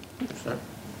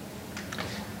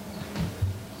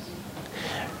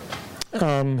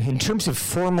 In terms of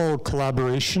formal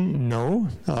collaboration, no,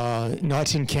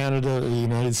 not in Canada or the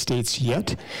United States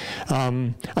yet.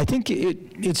 I think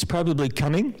it's probably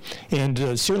coming,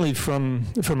 and certainly from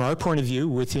our point of view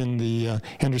within the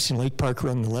Henderson Lake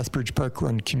Parkrun, the Lethbridge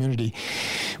Parkrun community,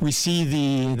 we see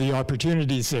the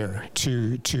opportunities there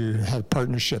to have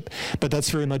partnership. But that's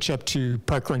very much up to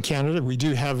Parkrun Canada. We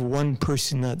do have one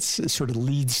person that sort of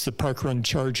leads the Parkrun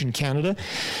charge in Canada,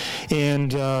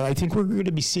 and I think we're going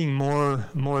to be seeing more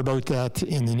about that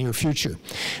in the near future.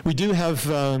 We do have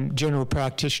general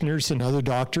practitioners and other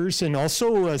doctors, and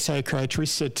also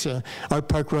psychiatrists that are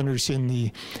Parkrunners in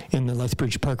the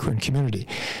Lethbridge Parkrun community.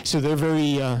 So they're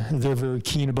very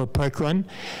keen about Parkrun.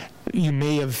 You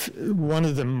may have one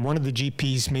of the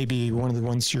GPs, maybe one of the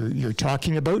ones you're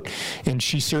talking about, and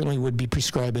she certainly would be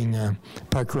prescribing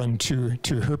Parkrun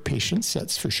to her patients.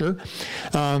 That's for sure.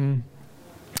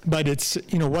 But it's,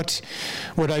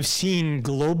 what I've seen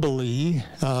globally,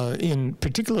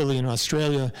 particularly in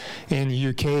Australia and the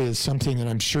UK, is something that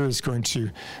I'm sure is going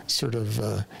to sort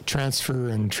of transfer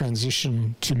and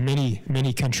transition to many,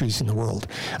 many countries in the world.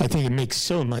 I think it makes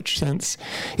so much sense.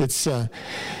 It's the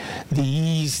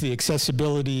ease, the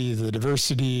accessibility, the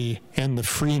diversity, and the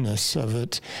freeness of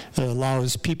it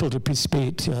allows people to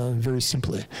participate very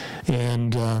simply.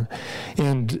 And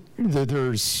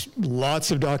there's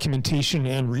lots of documentation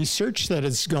and research that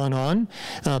has gone on,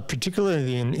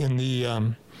 particularly in the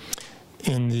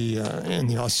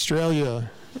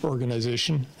Australia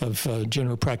organization of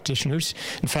general practitioners.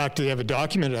 In fact, they have a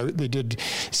document out. They did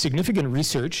significant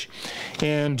research,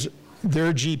 and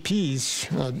their GPs,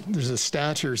 there's a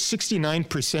stat here,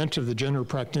 69% of the general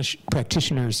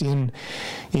practitioners in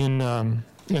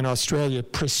Australia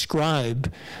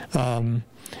prescribe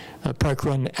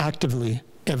Parkrun actively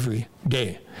every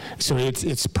day. So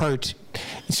it's part.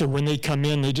 So when they come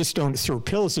in, they just don't throw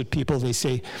pills at people. They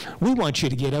say, we want you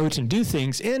to get out and do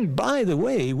things. And by the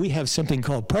way, we have something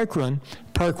called Parkrun,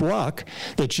 Park Walk,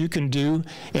 that you can do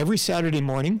every Saturday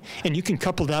morning, and you can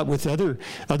couple that with other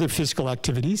physical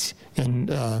activities. And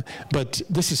but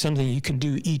this is something you can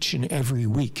do each and every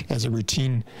week as a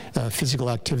routine physical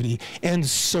activity and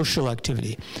social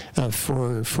activity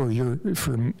for your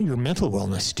mental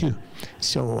wellness too.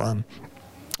 So.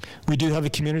 We do have a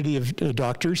community of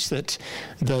doctors that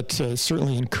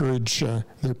certainly encourage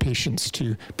their patients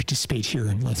to participate here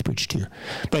in Lethbridge too.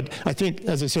 But I think,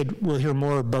 as I said, we'll hear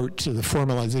more about the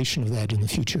formalization of that in the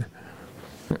future.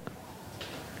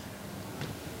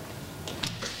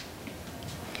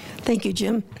 Thank you,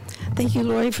 Jim. Thank you,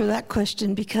 Lori, for that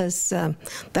question, because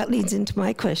that leads into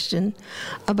my question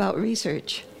about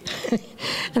research.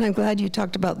 And I'm glad you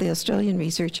talked about the Australian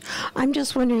research. I'm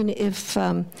just wondering if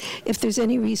there's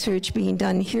any research being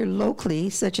done here locally,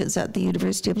 such as at the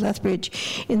University of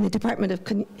Lethbridge in the Department of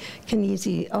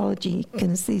Kinesiology,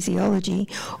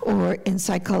 or in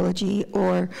psychology,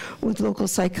 or with local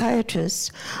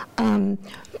psychiatrists,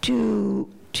 to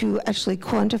actually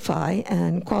quantify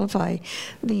and qualify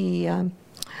the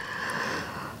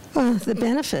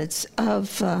benefits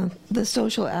of the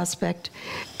social aspect.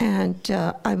 And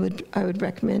I would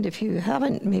recommend, if you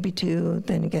haven't, maybe to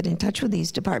then get in touch with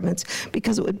these departments,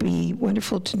 because it would be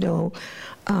wonderful to know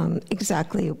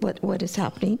exactly what is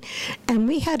happening. And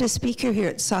we had a speaker here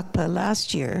at SOCPA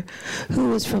last year who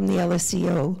was from the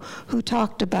LSCO, who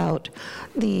talked about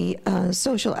the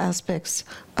social aspects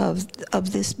of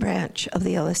this branch of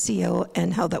the LSCO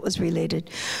and how that was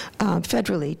related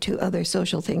federally to other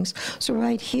social things. So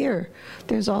right here,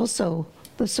 there's also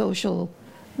the social.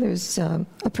 There's a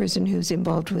person who's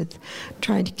involved with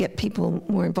trying to get people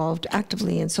more involved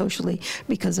actively and socially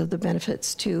because of the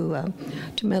benefits to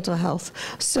mental health.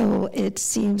 So it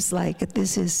seems like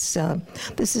this is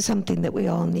something that we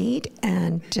all need,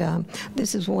 and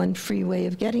this is one free way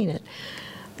of getting it.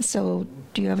 So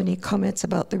do you have any comments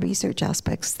about the research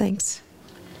aspects? Thanks.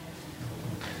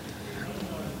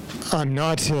 I'm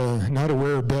not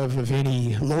aware, Bev, of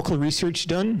any local research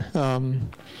done.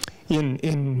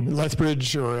 In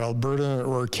Lethbridge or Alberta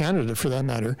or Canada, for that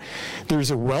matter,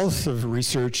 there's a wealth of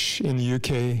research in the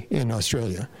UK and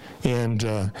Australia. And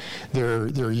there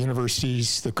are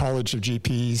universities, the College of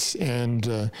GPs and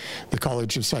the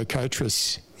College of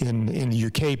Psychiatrists in the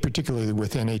UK, particularly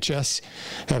with NHS,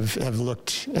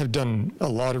 have done a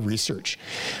lot of research.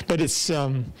 But it's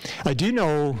I do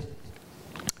know.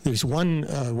 There's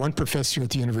one professor at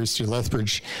the University of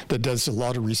Lethbridge that does a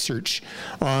lot of research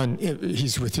on,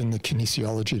 he's within the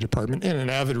kinesiology department, and an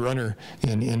avid runner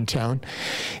in town.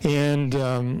 And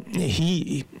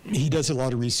he does a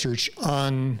lot of research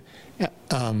on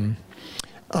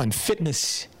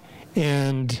fitness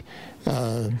and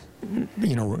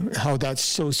you know, how that's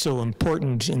so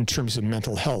important in terms of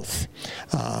mental health.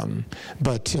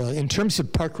 But in terms of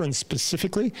parkrun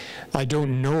specifically, I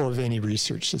don't know of any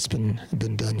research that's been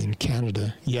done in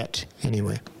Canada yet,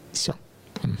 anyway. So,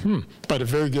 but a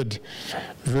very good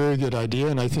idea,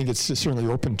 and I think it's certainly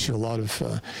open to a lot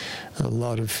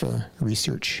of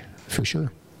research for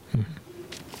sure.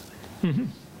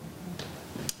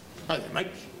 Hi,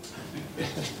 Mike.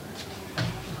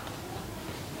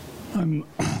 I'm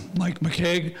Mike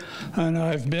McCaig, and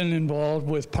I've been involved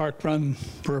with Parkrun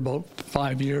for about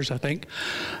 5 years, I think.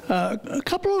 A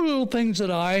couple of little things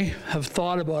that I have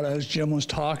thought about as Jim was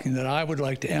talking that I would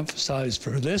like to emphasize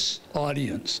for this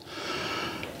audience.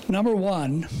 Number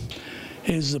one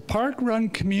is the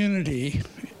Parkrun community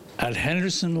at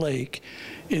Henderson Lake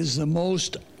is the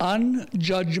most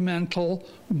unjudgmental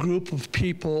group of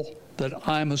people that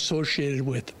I'm associated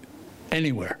with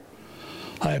anywhere.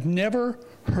 I have never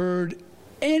heard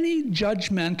any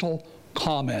judgmental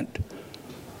comment.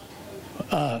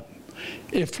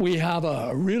 If we have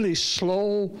a really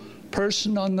slow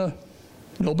person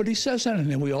nobody says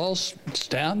anything. We all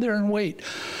stand there and wait.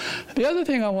 The other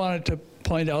thing I wanted to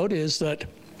point out is that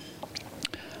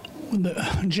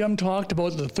Jim talked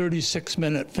about the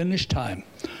 36-minute finish time.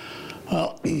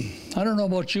 Well, I don't know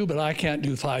about you, but I can't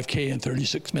do 5K in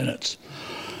 36 minutes.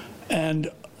 And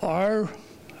our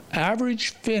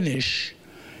average finish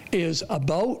is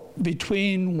about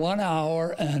between 1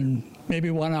 hour and maybe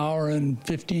 1 hour and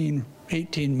 15,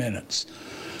 18 minutes.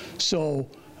 So,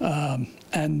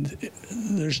 and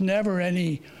there's never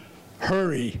any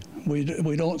hurry. We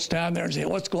don't stand there and say,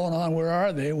 what's going on, where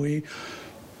are they? We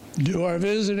do our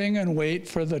visiting and wait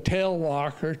for the tail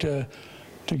walker to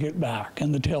get back.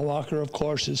 And the tail walker, of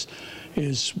course,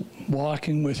 is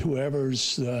walking with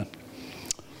whoever's the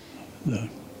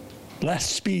less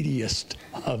speediest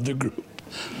of the group.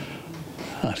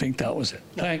 I think that was it.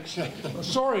 Thanks.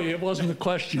 Sorry, it wasn't a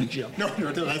question, Jim. No,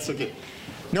 that's okay.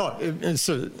 No,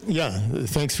 so yeah,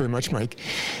 thanks very much, Mike.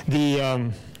 Yeah,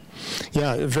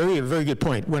 a very good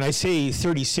point. When I say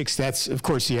 36, that's of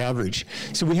course the average.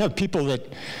 So we have people that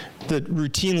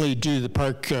routinely do the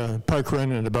park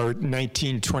run in about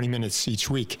 19-20 minutes each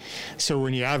week. So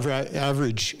when you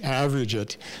average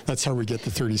it, that's how we get the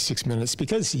 36 minutes.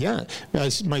 Because yeah,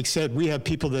 as Mike said, we have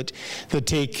people that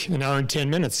take an hour and 10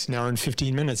 minutes, an hour and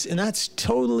 15 minutes, and that's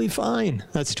totally fine.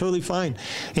 That's totally fine.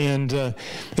 And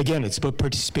again, it's about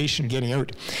participation, getting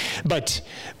out. But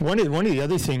one of the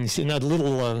other things in that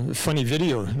little funny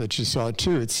video that you saw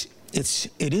too, it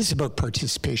is about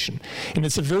participation, and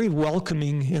it's a very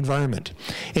welcoming environment.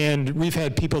 And we've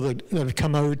had people that have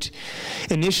come out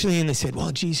initially and they said,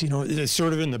 well, geez, you know, they're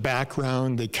sort of in the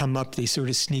background. They come up, they sort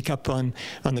of sneak up on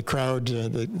the crowd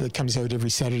that comes out every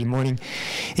Saturday morning.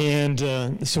 And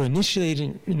so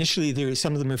initially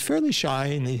some of them are fairly shy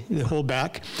and they hold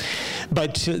back.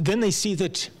 But then they see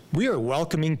that we are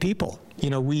welcoming people. You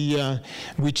know, we have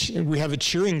a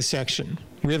cheering section.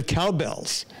 We have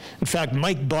cowbells. In fact,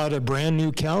 Mike bought a brand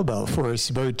new cowbell for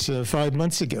us about 5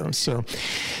 months ago, so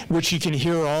which you can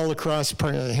hear all across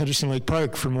Henderson Lake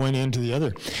Park from one end to the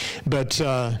other. But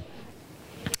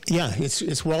yeah,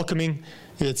 it's welcoming.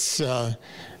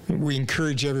 We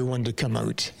encourage everyone to come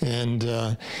out, and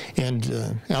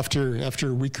after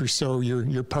a week or so,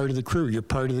 you're part of the crew, you're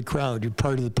part of the crowd, you're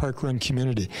part of the parkrun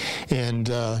community, and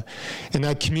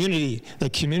that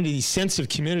community sense of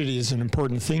community is an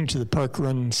important thing to the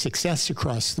parkrun success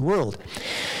across the world.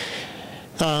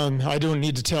 I don't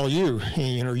need to tell you,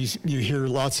 you know, you hear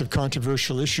lots of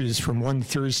controversial issues from one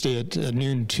Thursday at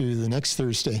noon to the next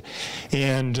Thursday,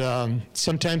 and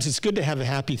sometimes it's good to have a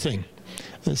happy thing.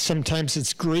 Sometimes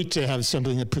it's great to have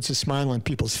something that puts a smile on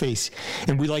people's face,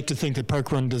 and we like to think that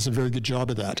Parkrun does a very good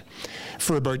job of that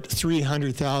for about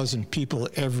 300,000 people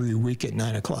every week at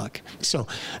 9 o'clock. So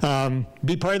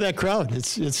be part of that crowd.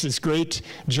 It's great.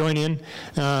 Join in,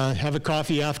 have a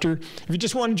coffee after. If you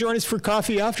just want to join us for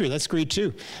coffee after, that's great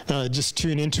too. Just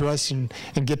tune into us and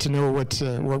get to know what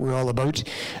we're all about,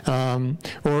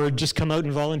 or just come out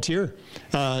and volunteer.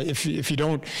 If you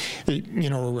don't,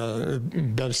 you know,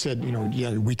 Bev said, you know,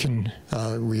 yeah, we can.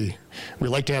 We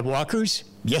like to have walkers.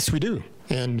 Yes, we do.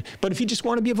 But if you just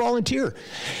want to be a volunteer,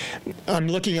 I'm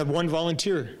looking at one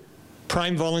volunteer,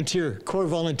 prime volunteer, core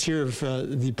volunteer of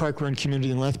the parkrun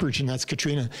community in Lethbridge, and that's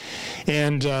Katrina.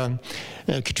 And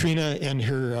Katrina and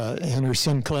her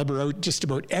son Caleb are out just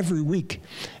about every week,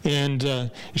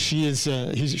 and she's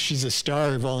a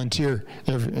star volunteer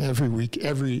every week,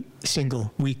 every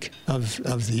single week of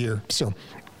the year. So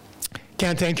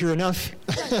Can't thank her enough.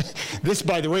 This,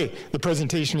 by the way, the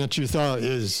presentation that you saw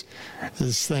is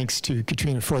thanks to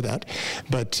Katrina for that.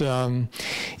 But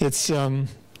it's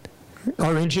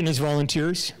our engine is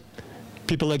volunteers.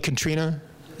 People like Katrina,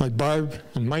 like Barb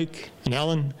and Mike and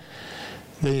Alan,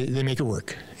 they make it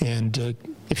work. And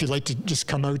if you'd like to just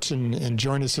come out and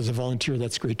join us as a volunteer,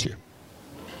 that's great too.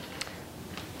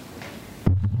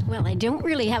 Well, I don't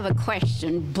really have a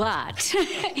question, but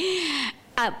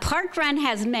Parkrun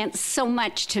has meant so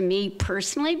much to me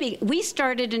personally. We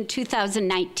started in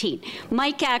 2019.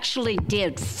 Mike actually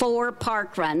did 4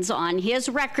 Parkruns on his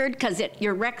record, because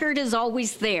your record is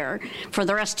always there for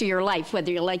the rest of your life,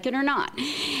 whether you like it or not.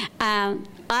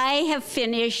 I have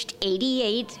finished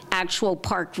 88 actual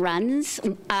Parkruns,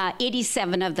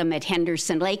 87 of them at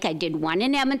Henderson Lake. I did 1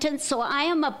 in Edmonton, so I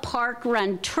am a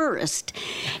Parkrun tourist.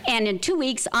 And in 2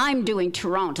 weeks, I'm doing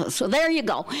Toronto, so there you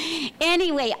go.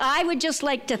 Anyway, I would just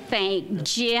like to thank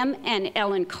Jim and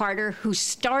Ellen Carter, who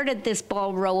started this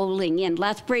ball rolling in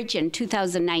Lethbridge in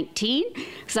 2019,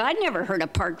 because I'd never heard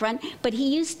of Parkrun, but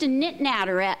he used to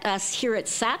nit-natter at us here at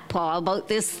Satpaw about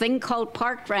this thing called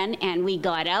Parkrun, and we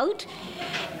got out.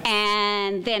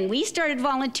 And then we started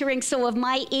volunteering. So of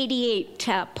my 88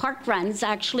 Parkruns,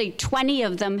 actually 20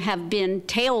 of them have been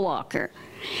tail walker,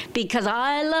 because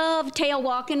I love tail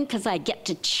walking because I get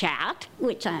to chat,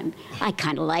 which I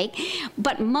kind of like.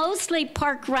 But mostly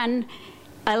Parkrun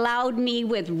allowed me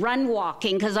with run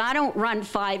walking, because I don't run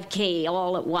 5K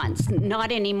all at once,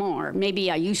 not anymore.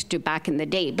 Maybe I used to back in the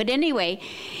day. But anyway,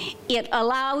 it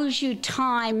allows you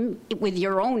time with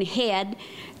your own head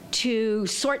to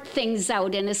sort things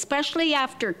out, and especially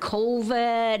after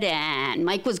COVID and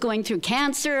Mike was going through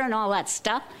cancer and all that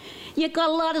stuff, you got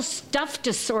a lot of stuff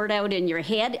to sort out in your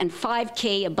head, and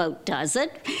 5K about does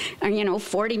it. And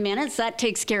 40 minutes, that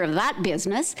takes care of that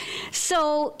business.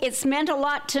 So it's meant a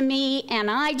lot to me,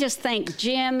 and I just thank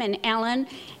Jim and Ellen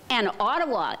and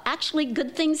Ottawa. Actually,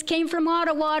 good things came from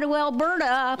Ottawa to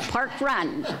Alberta,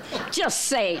 Parkrun. Just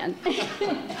saying.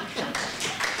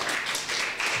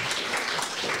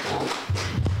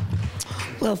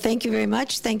 Well, thank you very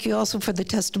much. Thank you also for the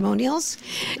testimonials.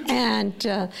 And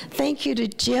thank you to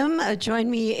Jim.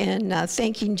 Join me in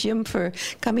thanking Jim for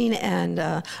coming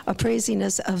and appraising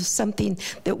us of something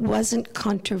that wasn't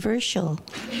controversial.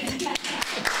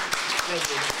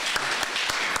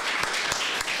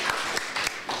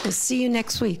 We'll see you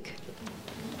next week.